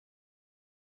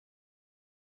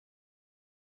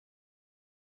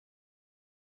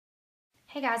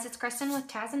Hey guys, it's Kristen with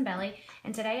Taz and Belly,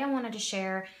 and today I wanted to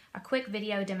share a quick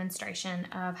video demonstration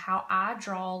of how I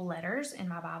draw letters in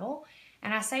my Bible.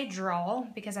 And I say draw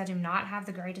because I do not have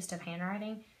the greatest of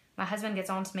handwriting. My husband gets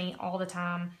on to me all the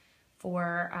time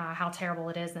for how terrible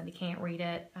it is and that he can't read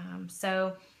it.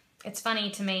 So it's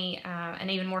funny to me, and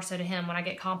even more so to him, when I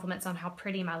get compliments on how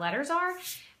pretty my letters are.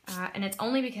 And it's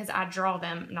only because I draw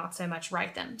them, not so much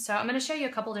write them. So I'm going to show you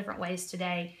a couple different ways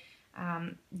today,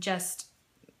 just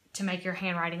to make your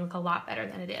handwriting look a lot better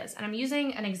than it is. And I'm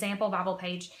using an example Bible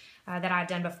page that I've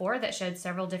done before that showed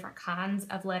several different kinds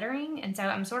of lettering. And so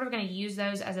I'm sort of going to use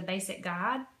those as a basic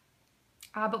guide.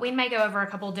 But we may go over a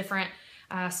couple different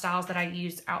styles that I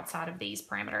use outside of these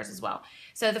parameters as well.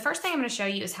 So the first thing I'm going to show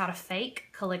you is how to fake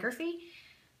calligraphy.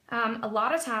 A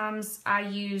lot of times I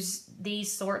use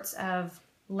these sorts of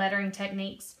lettering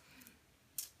techniques,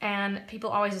 and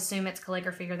people always assume it's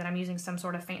calligraphy or that I'm using some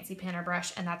sort of fancy pen or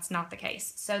brush, and that's not the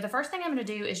case. So the first thing I'm going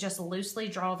to do is just loosely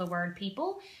draw the word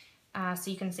people,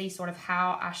 so you can see sort of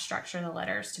how I structure the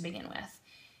letters to begin with.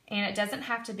 And it doesn't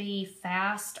have to be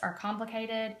fast or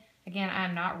complicated. Again,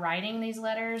 I'm not writing these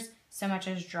letters so much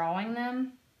as drawing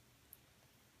them.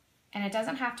 And it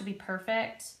doesn't have to be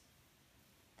perfect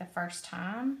the first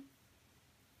time,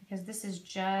 because this is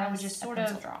just, I would just sort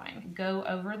of drawing, go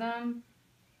over them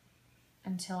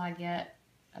until I get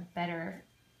a better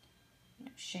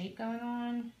shape going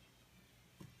on.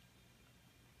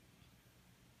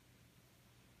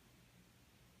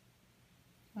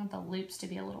 I want the loops to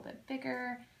be a little bit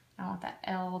bigger. I want that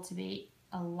L to be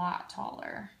a lot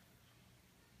taller.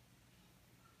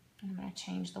 I'm going to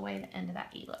change the way the end of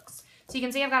that E looks. So you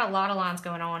can see I've got a lot of lines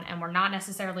going on, and we're not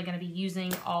necessarily going to be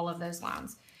using all of those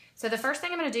lines. So the first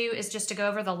thing I'm going to do is just to go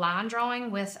over the line drawing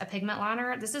with a pigment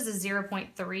liner. This is a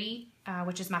 0.3,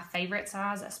 which is my favorite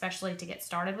size, especially to get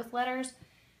started with letters.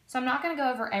 So I'm not going to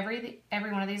go over every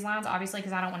one of these lines, obviously,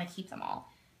 because I don't want to keep them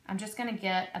all. I'm just going to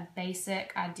get a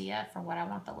basic idea for what I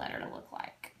want the letter to look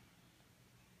like.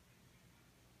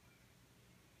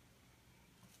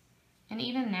 And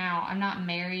even now, I'm not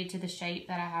married to the shape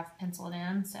that I have penciled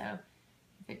in, so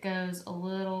if it goes a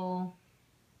little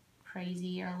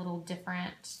crazy or a little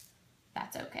different,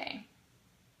 that's okay.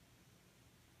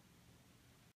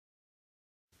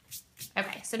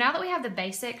 Okay, so now that we have the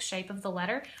basic shape of the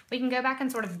letter, we can go back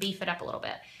and sort of beef it up a little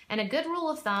bit. And a good rule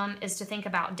of thumb is to think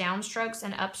about downstrokes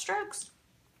and upstrokes.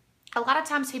 A lot of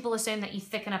times people assume that you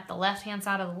thicken up the left-hand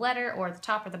side of the letter or the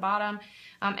top or the bottom,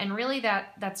 and really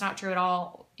that's not true at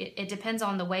all. It depends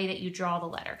on the way that you draw the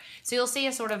letter. So you'll see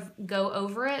us sort of go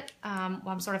over it while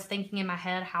I'm sort of thinking in my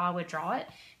head how I would draw it.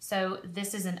 So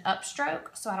this is an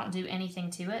upstroke, so I don't do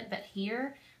anything to it, but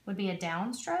here would be a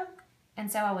downstroke, and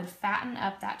so I would fatten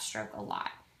up that stroke a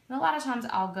lot. And a lot of times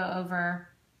I'll go over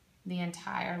the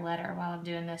entire letter while I'm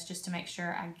doing this just to make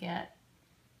sure I get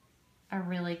a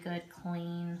really good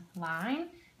clean line.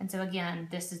 And so again,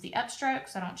 this is the upstroke,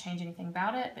 so I don't change anything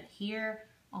about it, but here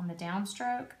on the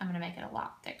downstroke, I'm going to make it a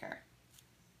lot thicker.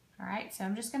 All right, so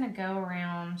I'm just going to go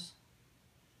around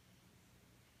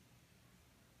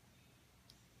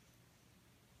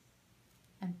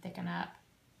and thicken up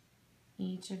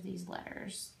each of these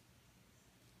letters.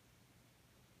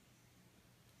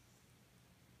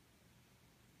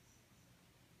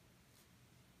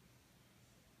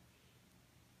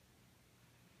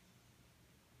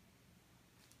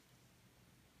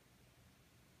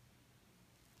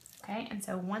 Okay, and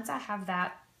so once I have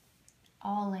that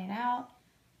all laid out,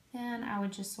 then I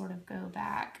would just sort of go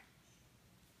back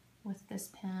with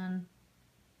this pen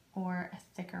or a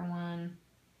thicker one.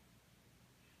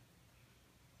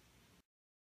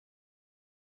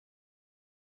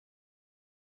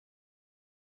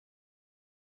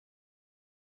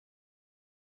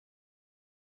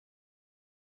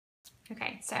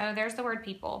 Okay, so there's the word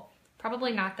people.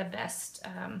 Probably not the best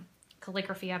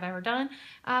calligraphy I've ever done,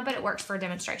 but it works for a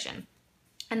demonstration.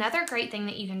 Another great thing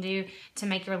that you can do to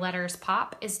make your letters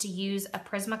pop is to use a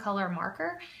Prismacolor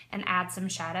marker and add some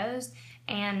shadows.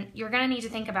 And you're going to need to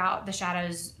think about the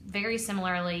shadows very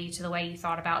similarly to the way you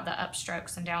thought about the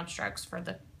upstrokes and downstrokes for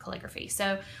the calligraphy.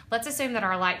 So let's assume that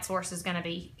our light source is going to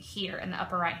be here in the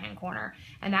upper right hand corner,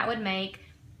 and that would make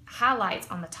highlights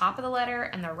on the top of the letter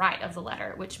and the right of the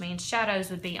letter, which means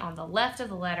shadows would be on the left of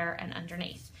the letter and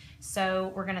underneath.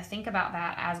 So we're going to think about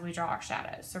that as we draw our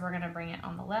shadows. So we're going to bring it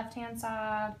on the left-hand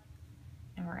side,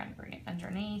 and we're going to bring it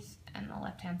underneath, and the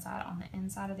left-hand side on the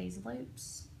inside of these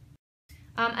loops.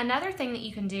 Another thing that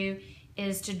you can do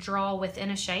is to draw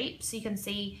within a shape. So you can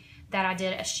see that I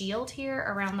did a shield here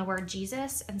around the word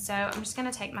Jesus. And so I'm just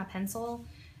going to take my pencil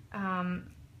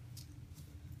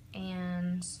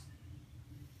and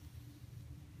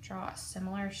draw a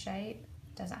similar shape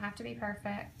Doesn't have to be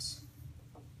perfect.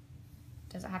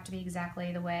 Doesn't have to be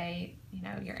exactly the way, you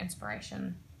know, your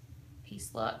inspiration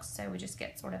piece looks. So we just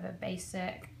get sort of a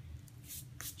basic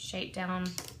shape down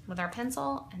with our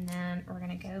pencil, and then we're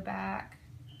gonna go back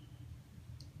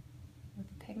with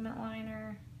the pigment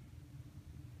liner.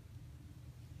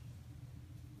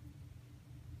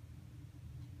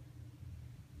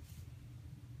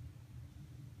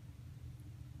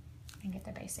 And get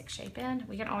the basic shape in.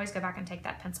 We can always go back and take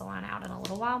that pencil line out in a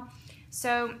little while.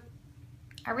 So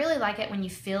I really like it when you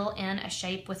fill in a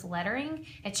shape with lettering.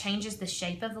 It changes the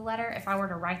shape of the letter. If I were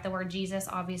to write the word Jesus,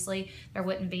 obviously there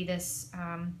wouldn't be this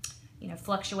you know,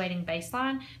 fluctuating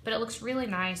baseline, but it looks really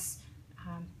nice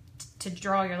to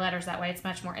draw your letters that way. It's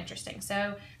much more interesting.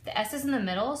 So the S is in the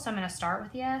middle, so I'm going to start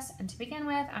with the S, and to begin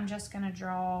with, I'm just going to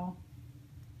draw,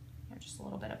 you know, just a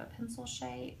little bit of a pencil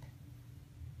shape,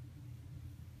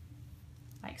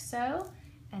 like so,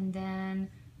 and then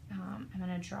I'm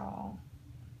going to draw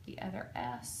the other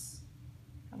S.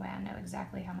 That way I know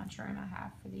exactly how much room I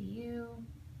have for the U,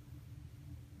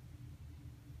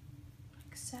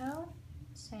 like so.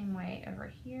 Same way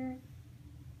over here.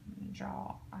 I'm going to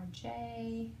draw our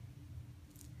J,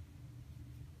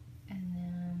 and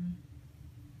then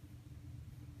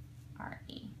our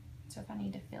E. So if I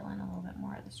need to fill in a little bit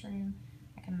more of this room,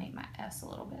 I can make my S a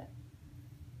little bit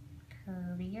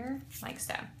curvier, like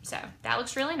so. So that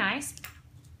looks really nice.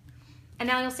 And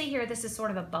now you'll see here, this is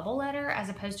sort of a bubble letter as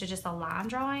opposed to just a line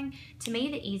drawing. To me,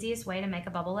 the easiest way to make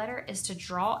a bubble letter is to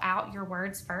draw out your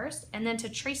words first and then to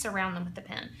trace around them with the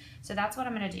pen. So that's what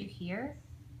I'm going to do here.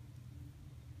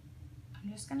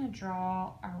 I'm just going to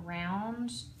draw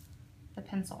around the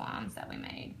pencil lines that we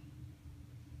made.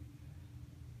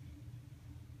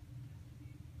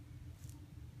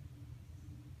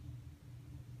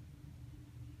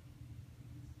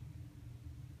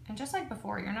 And just like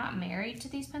before, you're not married to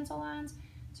these pencil lines.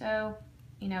 So,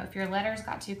 you know, if your letters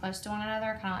got too close to one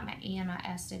another, kind of like my E and my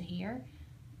S did here,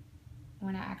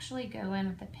 when I actually go in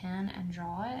with the pen and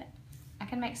draw it, I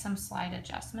can make some slight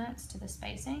adjustments to the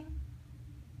spacing.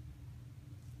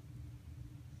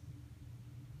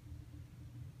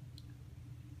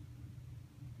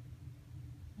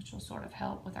 Which will sort of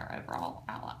help with our overall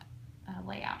outline,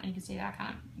 layout. And you can see that I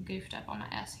kind of goofed up on my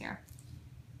S here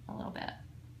a little bit.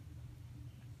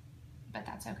 But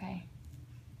that's okay.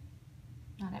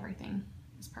 Not everything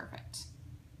is perfect.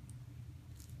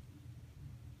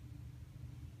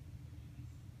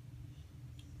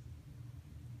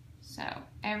 So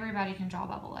everybody can draw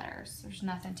bubble letters. There's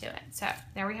nothing to it. So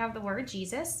there we have the word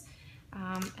Jesus.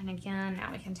 And again,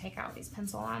 now we can take out these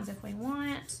pencil lines if we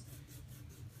want.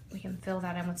 We can fill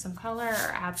that in with some color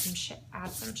or add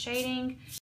some shading.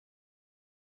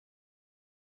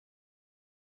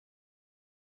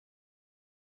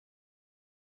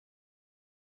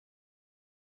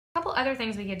 A couple other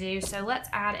things we could do. So let's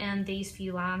add in these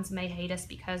few lines, may hate us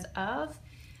because of.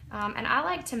 And I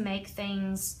like to make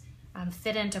things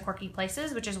fit into quirky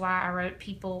places, which is why I wrote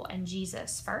people and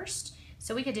Jesus first.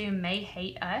 So we could do may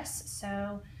hate us.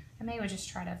 So I may would just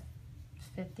try to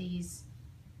fit these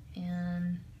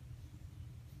in.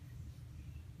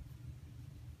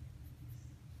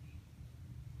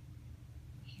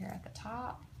 Here at the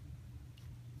top.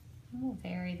 And we'll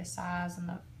vary the size and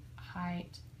the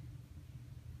height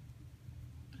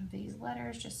of these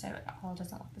letters just so it all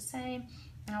doesn't look the same.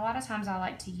 And a lot of times I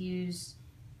like to use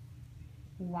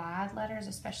wide letters,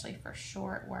 especially for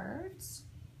short words.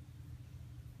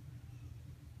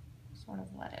 Sort of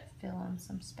let it fill in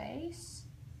some space.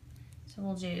 So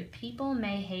we'll do people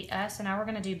may hate us, and now we're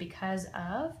going to do because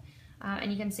of.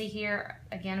 And you can see here,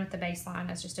 again with the baseline,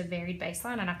 it's just a varied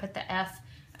baseline, and I put the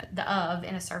of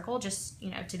in a circle just, you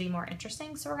know, to be more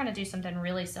interesting. So we're going to do something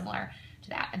really similar to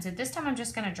that. And so this time I'm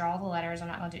just going to draw the letters. I'm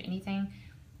not going to do anything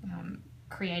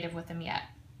creative with them yet.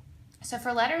 So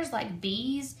for letters like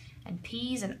B's and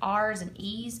P's and R's and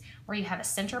E's, where you have a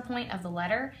center point of the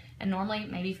letter, and normally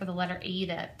maybe for the letter E,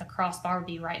 the crossbar would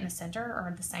be right in the center,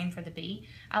 or the same for the B.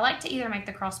 I like to either make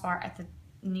the crossbar at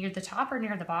near the top or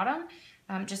near the bottom,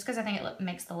 just because I think it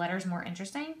makes the letters more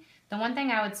interesting. The one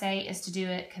thing I would say is to do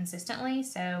it consistently.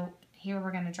 So here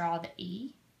we're going to draw the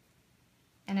E,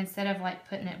 and instead of like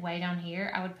putting it way down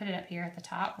here, I would put it up here at the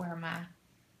top where my,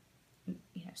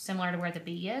 you know, similar to where the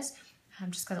B is,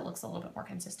 just because it looks a little bit more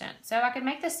consistent. So I could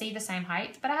make the C the same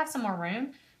height, but I have some more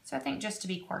room. So I think just to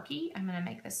be quirky, I'm going to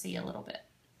make the C a little bit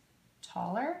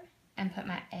taller and put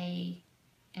my A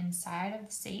inside of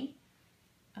the C.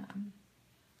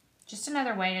 Just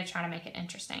another way to try to make it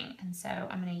interesting. And so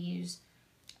I'm going to use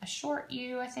a short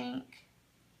U, I think,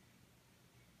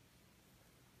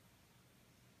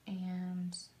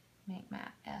 and make my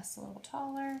S a little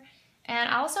taller. And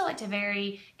I also like to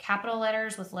vary capital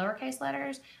letters with lowercase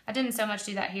letters. I didn't so much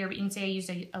do that here, but you can see I used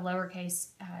a lowercase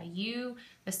u.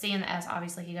 The C and the S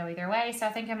obviously could go either way, so I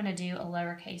think I'm going to do a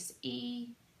lowercase e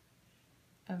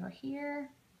over here.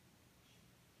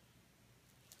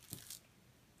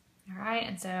 All right,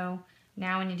 and so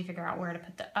now we need to figure out where to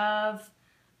put the of.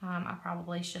 I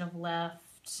probably should have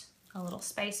left a little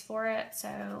space for it,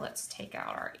 so let's take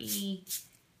out our e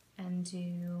and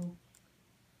do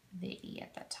the e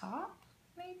at the top,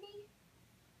 maybe.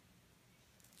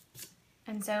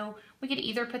 And so we could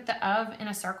either put the of in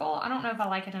a circle. I don't know if I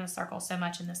like it in a circle so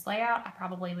much in this layout. I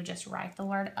probably would just write the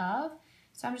word of.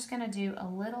 So I'm just going to do a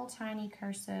little tiny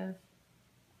cursive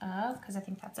of because I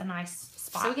think that's a nice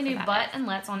spot. So we can do but and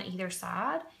let's on either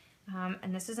side.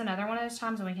 And this is another one of those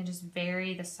times when we can just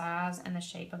vary the size and the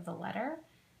shape of the letter.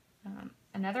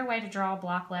 Another way to draw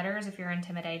block letters if you're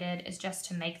intimidated is just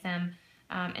to make them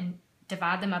and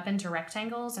divide them up into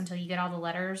rectangles until you get all the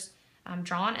letters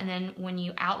drawn, and then when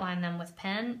you outline them with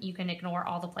pen, you can ignore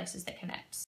all the places that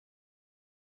connect.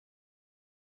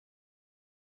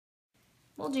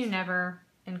 We'll do never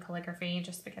in calligraphy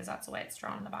just because that's the way it's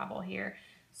drawn in the Bible here.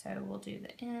 So we'll do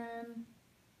the N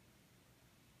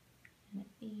and an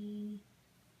E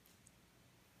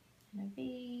and a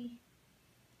V,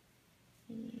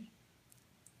 E.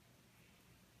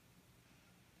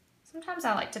 Sometimes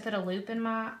I like to put a loop in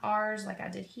my R's like I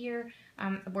did here.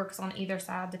 It works on either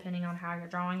side depending on how you're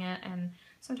drawing it, and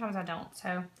sometimes I don't,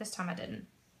 so this time I didn't.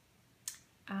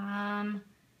 I'm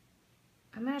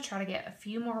going to try to get a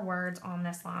few more words on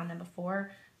this line than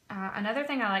before. Another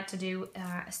thing I like to do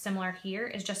similar here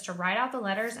is just to write out the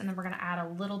letters, and then we're going to add a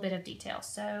little bit of detail.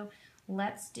 So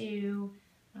let's do,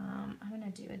 I'm going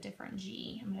to do a different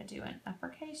G. I'm going to do an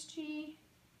uppercase G.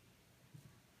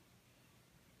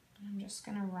 I'm just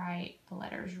going to write the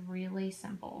letters really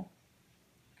simple.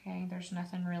 Okay, there's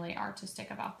nothing really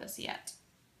artistic about this yet.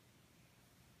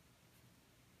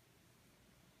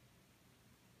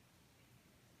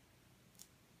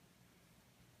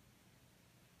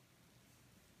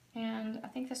 And I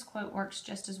think this quote works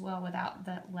just as well without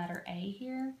the letter A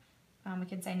here. We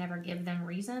can say never give them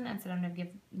reason instead of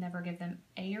never give them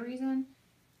a reason.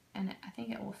 And I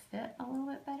think it will fit a little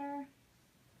bit better.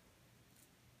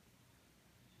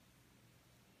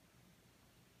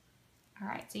 All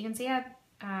right, so you can see I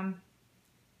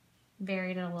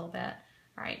varied it a little bit.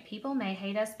 All right, people may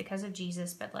hate us because of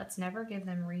Jesus, but let's never give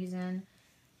them reason.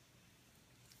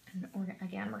 And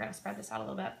again, we're going to spread this out a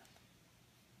little bit.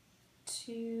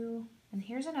 And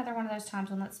here's another one of those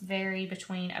times when let's vary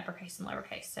between uppercase and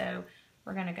lowercase. So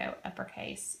we're going to go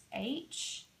uppercase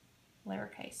H,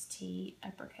 lowercase t,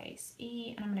 uppercase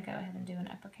E, and I'm going to go ahead and do an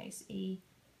uppercase E,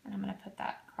 and I'm going to put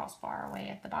that crossbar away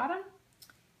at the bottom.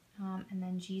 And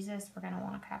then Jesus, we're going to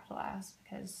want to capitalize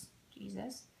because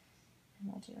Jesus.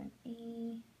 And we'll do an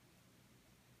E,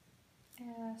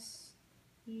 S,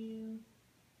 U,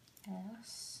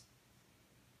 S.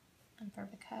 And for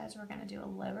because, we're going to do a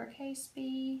lowercase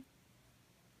b,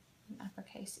 an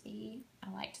uppercase E.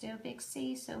 I like to do a big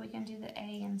C, so we can do the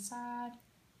A inside.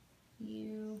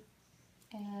 U,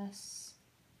 S,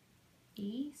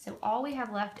 E. So all we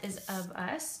have left is of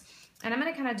us. And I'm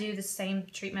going to kind of do the same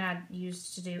treatment I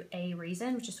used to do a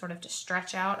reason, which is sort of to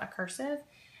stretch out a cursive.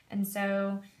 And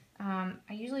so I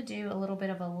usually do a little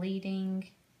bit of a leading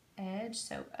edge.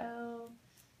 So O,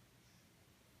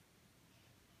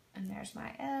 and there's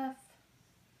my F,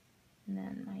 and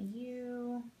then my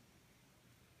U,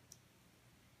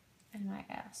 and my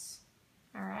S.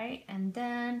 All right, and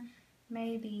then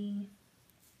maybe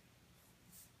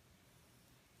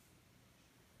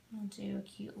I'll do a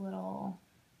cute little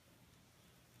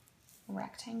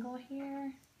rectangle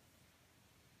here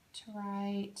to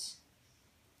write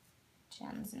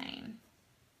Jen's name.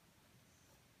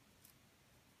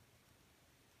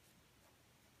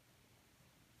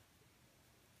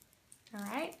 All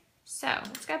right, so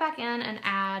let's go back in and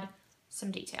add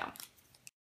some detail.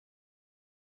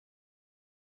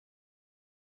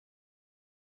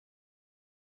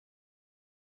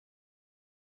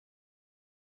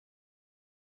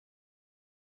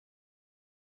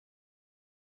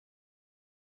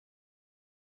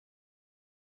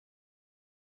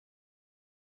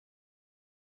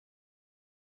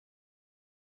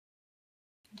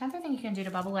 Another thing you can do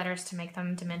to bubble letters to make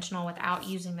them dimensional without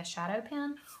using the shadow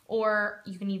pen, or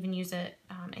you can even use it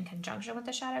in conjunction with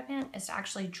the shadow pen, is to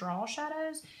actually draw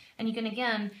shadows. And you can,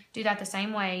 again, do that the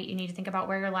same way. You need to think about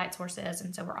where your light source is.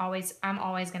 And so I'm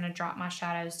always going to drop my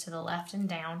shadows to the left and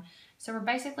down. So we're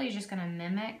basically just going to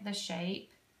mimic the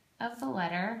shape of the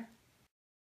letter.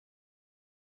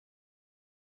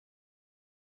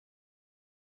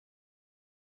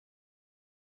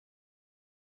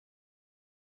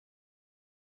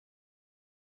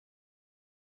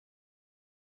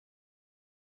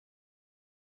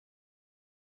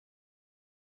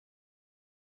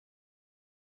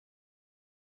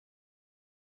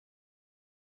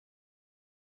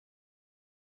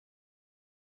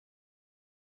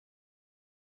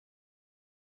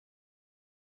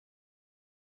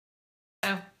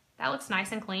 that looks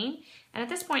nice and clean. And at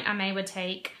this point, I would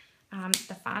take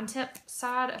the fine tip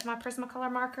side of my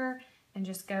Prismacolor marker and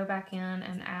just go back in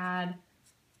and add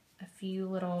a few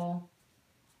little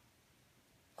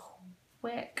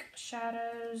quick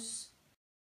shadows.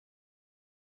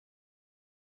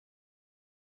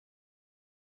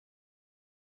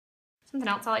 Something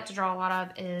else I like to draw a lot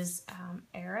of is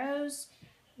arrows,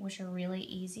 which are really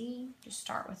easy. Just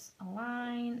start with a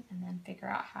line and then figure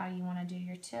out how you want to do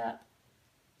your tip.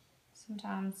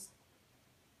 Sometimes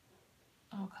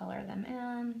I'll color them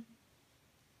in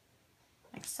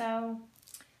like so.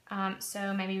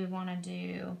 So maybe we want to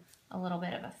do a little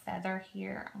bit of a feather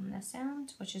here on this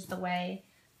end, which is the way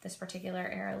this particular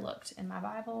arrow looked in my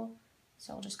Bible.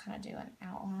 So we'll just kind of do an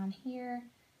outline here,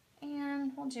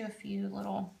 and we'll do a few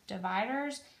little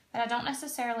dividers, but I don't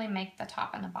necessarily make the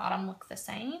top and the bottom look the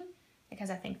same because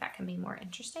I think that can be more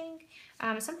interesting.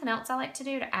 Something else I like to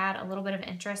do to add a little bit of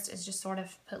interest is just sort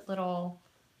of put little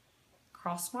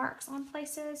cross marks on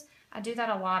places. I do that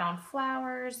a lot on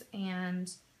flowers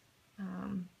and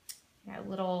you know,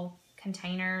 little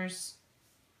containers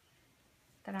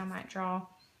that I might draw.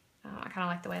 I kind of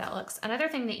like the way that looks. Another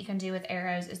thing that you can do with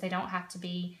arrows is they don't have to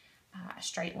be a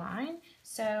straight line.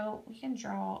 So we can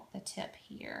draw the tip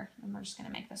here, and we're just going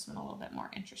to make this one a little bit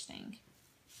more interesting.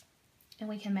 And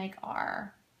we can make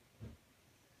our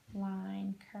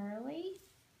line curly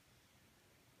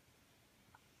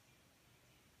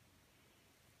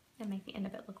and make the end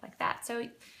of it look like that. So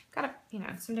you've got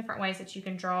some different ways that you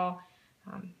can draw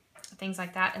things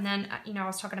like that. And then, I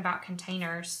was talking about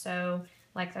containers. So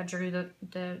like I drew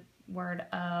the word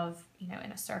of, in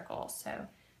a circle. So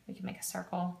we can make a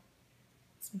circle.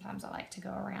 Sometimes I like to go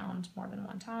around more than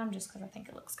one time just because I think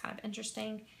it looks kind of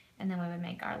interesting. And then we would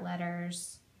make our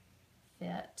letters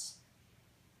fit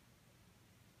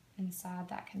inside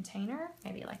that container,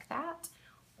 maybe like that.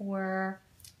 Or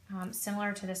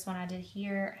similar to this one I did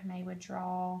here, I would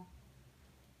draw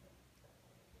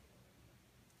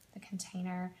the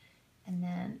container and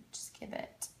then just give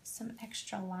it some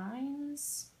extra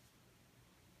lines,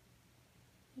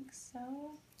 like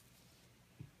so.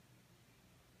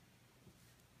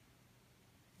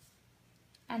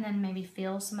 And then maybe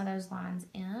fill some of those lines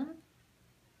in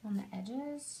on the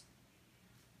edges.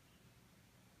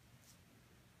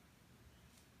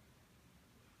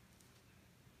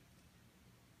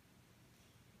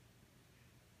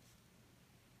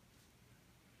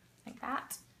 Like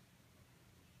that.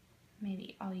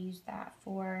 Maybe I'll use that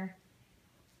for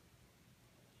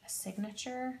a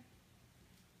signature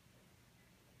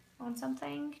on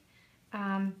something.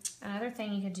 Another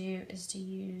thing you could do is to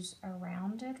use a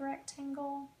rounded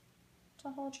rectangle to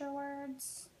hold your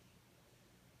words.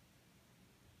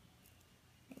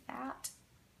 Like that.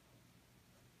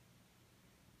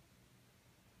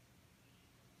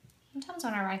 Sometimes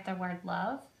when I write the word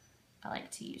love, I like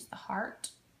to use the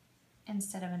heart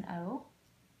instead of an O,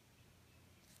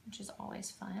 which is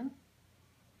always fun.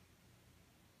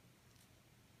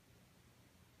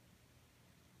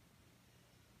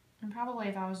 And probably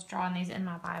if I was drawing these in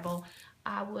my Bible,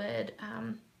 I would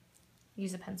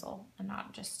use a pencil and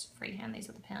not just freehand these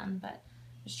with a pen, but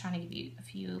just trying to give you a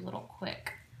few little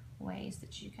quick ways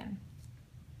that you can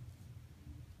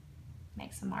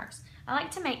make some marks. I like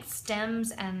to make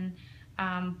stems and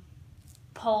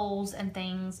poles and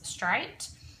things striped.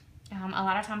 A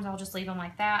lot of times I'll just leave them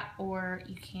like that, or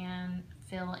you can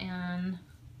fill in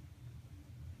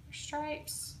your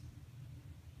stripes,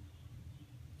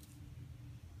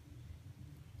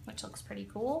 which looks pretty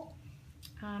cool.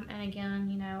 And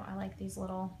again, I like these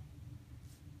little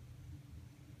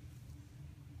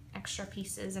extra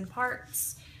pieces and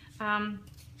parts. So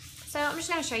I'm just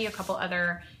going to show you a couple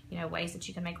other ways that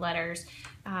you can make letters.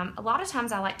 A lot of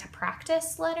times I like to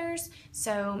practice letters,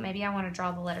 so maybe I want to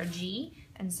draw the letter G,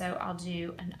 and so I'll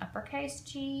do an uppercase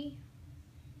G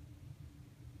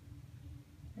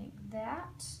like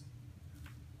that,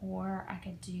 or I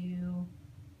could do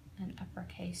an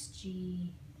uppercase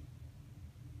G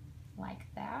like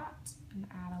that and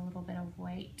add a little bit of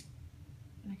weight,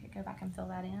 and I could go back and fill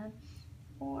that in,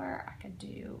 or I could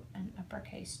do an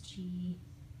uppercase G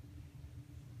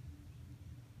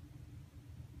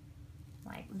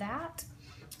like that.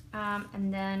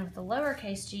 And then with the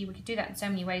lowercase g, we could do that in so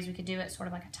many ways. We could do it sort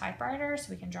of like a typewriter, so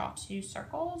we can draw two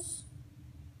circles.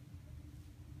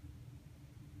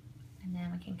 And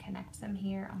then we can connect them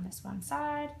here on this one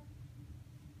side,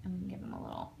 and we can give them a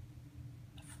little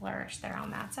flourish there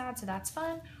on that side, so that's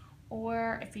fun.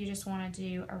 Or if you just want to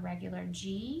do a regular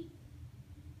G,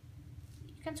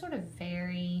 you can sort of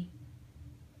vary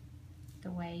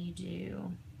the way you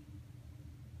do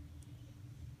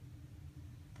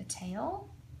the tail.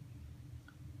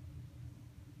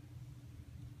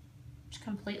 which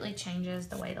completely changes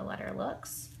the way the letter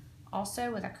looks.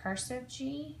 Also with a cursive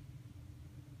G,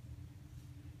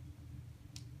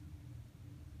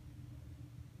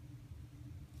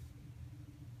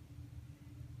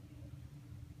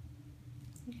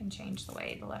 you can change the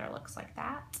way the letter looks like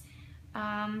that.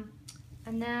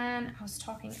 And then I was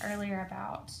talking earlier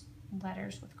about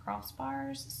letters with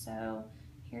crossbars. So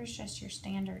here's just your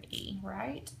standard E,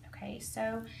 right? Okay,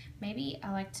 so maybe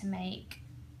I like to make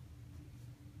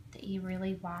the E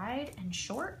really wide and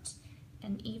short,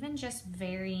 and even just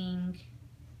varying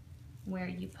where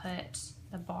you put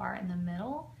the bar in the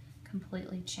middle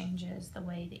completely changes the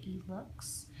way the E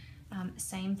looks.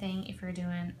 Same thing if you're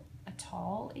doing a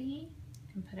tall E,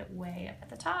 you can put it way up at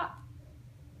the top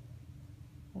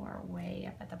or way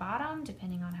up at the bottom,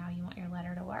 depending on how you want your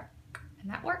letter to work. And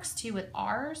that works too with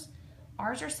R's.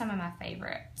 R's are some of my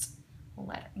favorite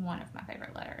one of my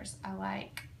favorite letters. I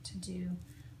like to do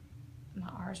my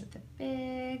R's with the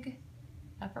big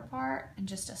upper part and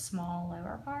just a small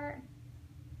lower part.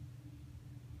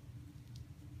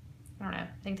 I don't know, I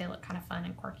think they look kind of fun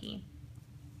and quirky.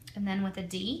 And then with a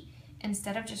D,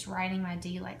 instead of just writing my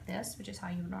D like this, which is how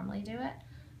you would normally do it,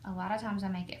 a lot of times I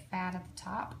make it fat at the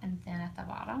top and thin at the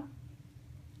bottom.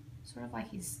 Sort of like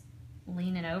he's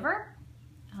leaning over.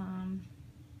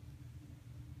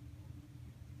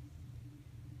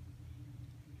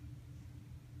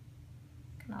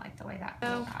 Kind of like the way that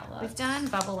looks. We've done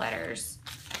bubble letters,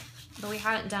 but we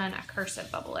haven't done a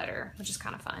cursive bubble letter, which is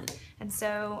kind of fun. And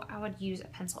so I would use a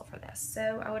pencil for this.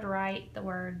 So I would write the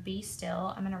word be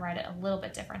still. I'm going to write it a little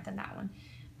bit different than that one.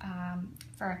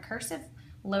 For a cursive,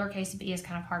 lowercase b is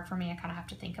kind of hard for me. I kind of have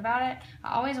to think about it.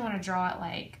 I always want to draw it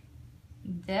like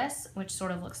this, which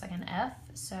sort of looks like an F.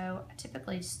 So I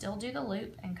typically still do the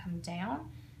loop and come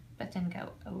down, but then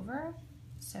go over.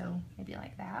 So maybe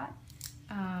like that.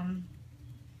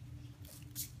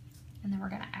 And then we're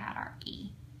going to add our E.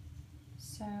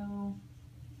 So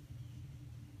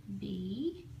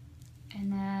B,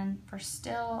 and then for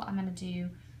still, I'm going to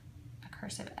do a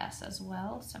cursive S as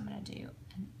well. So I'm going to do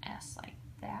an S like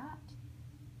that.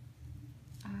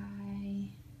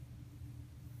 I-L-L.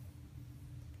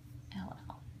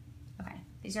 Okay,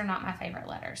 these are not my favorite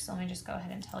letters, so let me just go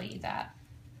ahead and tell you that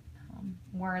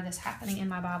were this happening in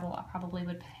my Bible, I probably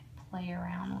would play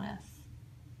around with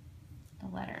the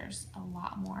letters a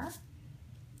lot more.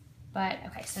 But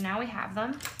okay, so now we have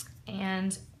them,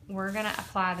 and we're gonna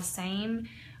apply the same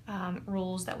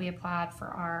rules that we applied for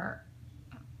our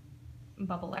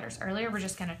bubble letters earlier. We're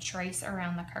just gonna trace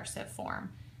around the cursive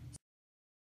form.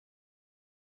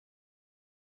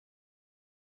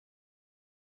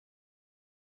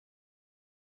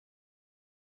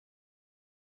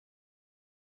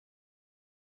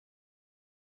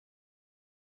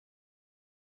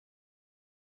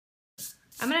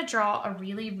 I'm going to draw a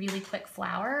really, really quick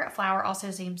flower. A flower also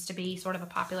seems to be sort of a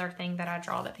popular thing that I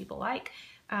draw that people like.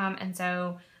 And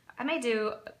so I may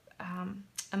do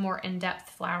a more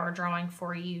in-depth flower drawing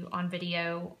for you on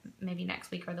video maybe next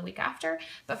week or the week after.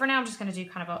 But for now, I'm just going to do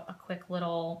kind of a quick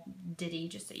little ditty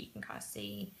just so you can kind of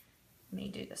see me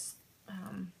do this.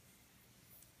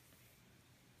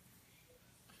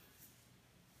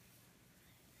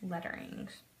 Lettering.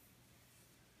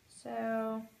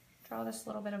 So draw this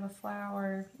little bit of a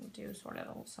flower, we'll do sort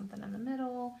of something in the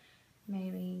middle,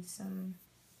 maybe some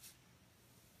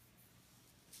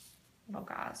little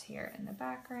guys here in the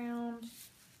background.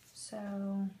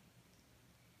 So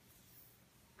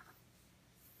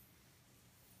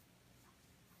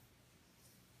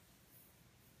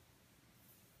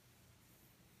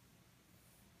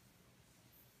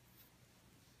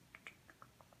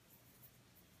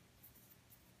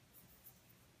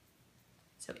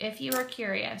if you are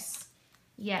curious,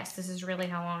 yes, this is really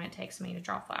how long it takes me to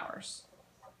draw flowers.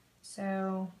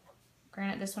 So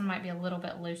granted, this one might be a little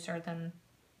bit looser than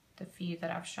the few that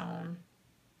I've shown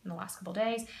in the last couple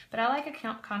days, but I like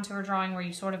a contour drawing where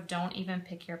you sort of don't even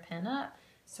pick your pen up.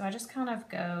 So I just kind of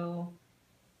go,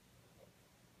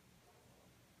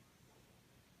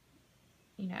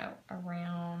 you know,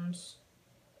 around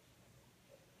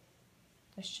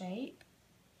the shape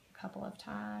a couple of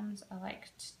times. I like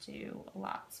to do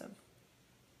lots of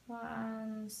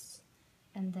lines,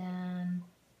 and then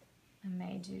I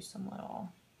may do some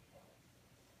little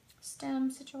stem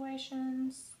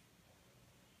situations.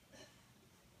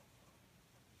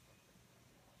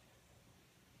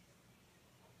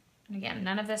 And again,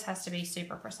 none of this has to be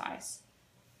super precise.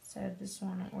 So this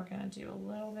one we're going to do a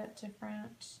little bit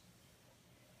different.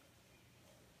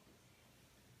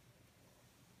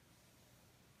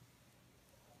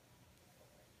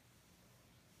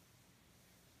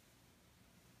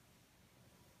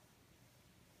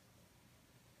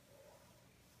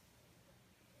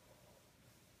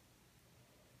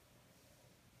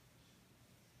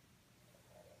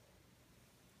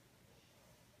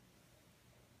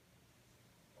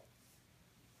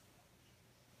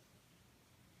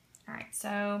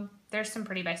 so there's some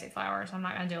pretty basic flowers. I'm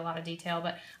not going to do a lot of detail,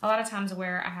 but a lot of times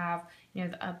where I have, you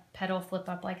know, a petal flip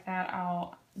up like that,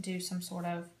 I'll do some sort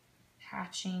of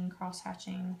hatching, cross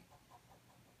hatching,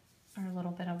 or a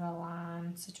little bit of a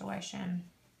line situation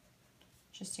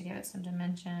just to give it some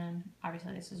dimension.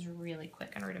 Obviously this is really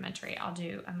quick and rudimentary. I'll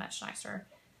do a much nicer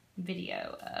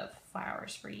video of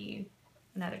flowers for you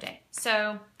another day.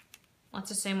 So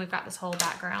let's assume we've got this whole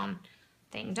background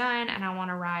thing done, and I want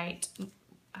to write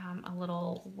a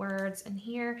little words in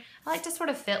here. I like to sort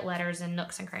of fit letters in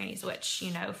nooks and crannies, which,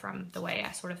 you know, from the way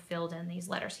I sort of filled in these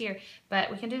letters here,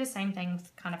 but we can do the same thing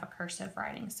with kind of a cursive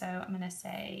writing. So I'm going to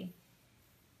say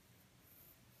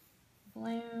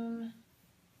bloom.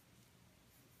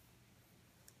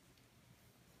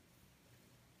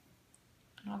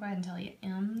 And I'll go ahead and tell you,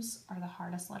 M's are the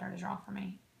hardest letter to draw for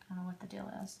me. I don't know what the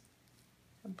deal is.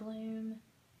 So bloom.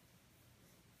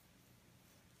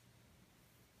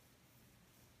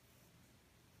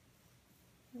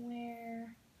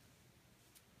 Where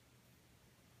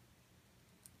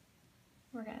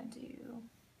we're gonna do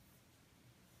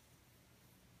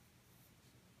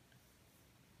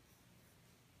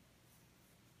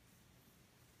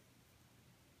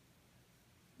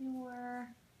your,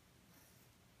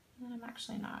 and I'm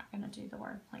actually not gonna do the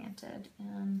word planted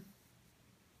in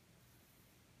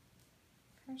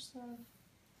cursive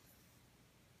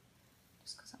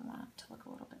just because I want it to look a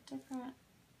little bit different.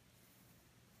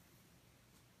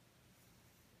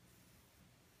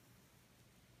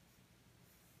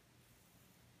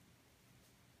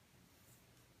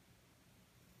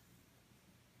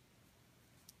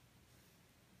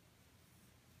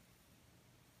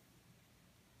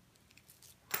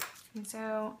 And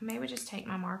so maybe just take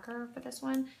my marker for this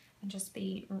one and just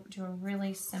do a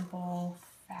really simple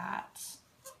fat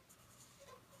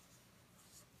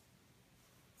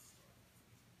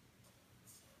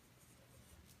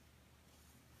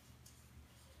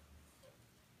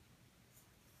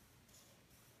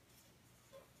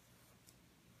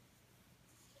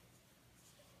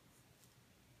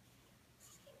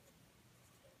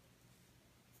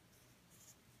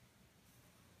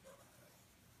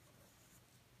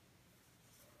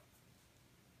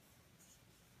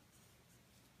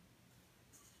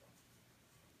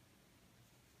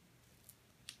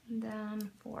And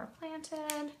then for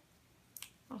planted,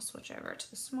 I'll switch over to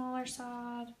the smaller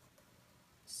side.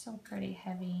 Still pretty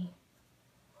heavy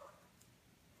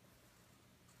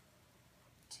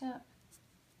tip.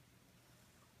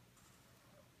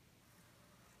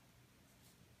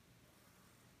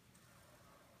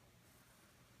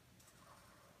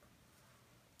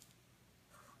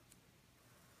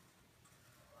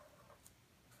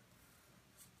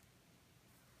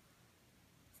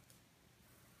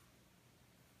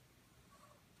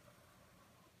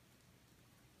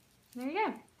 There you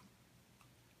go.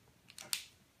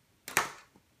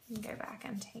 You can go back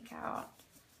and take out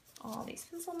all these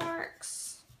pencil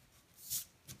marks.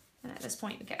 And at this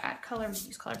point, you can add color. We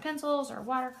use colored pencils or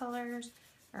watercolors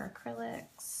or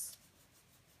acrylics.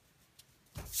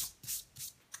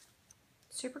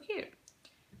 Super cute.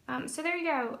 So there you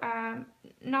go.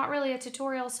 Not really a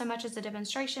tutorial so much as a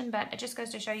demonstration, but it just goes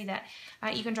to show you that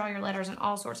you can draw your letters in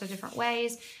all sorts of different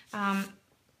ways.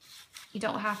 You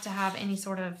don't have to have any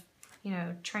sort of, you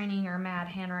know, training or mad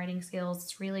handwriting skills.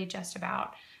 It's really just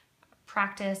about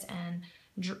practice and,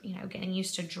 you know, getting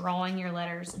used to drawing your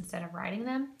letters instead of writing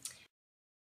them.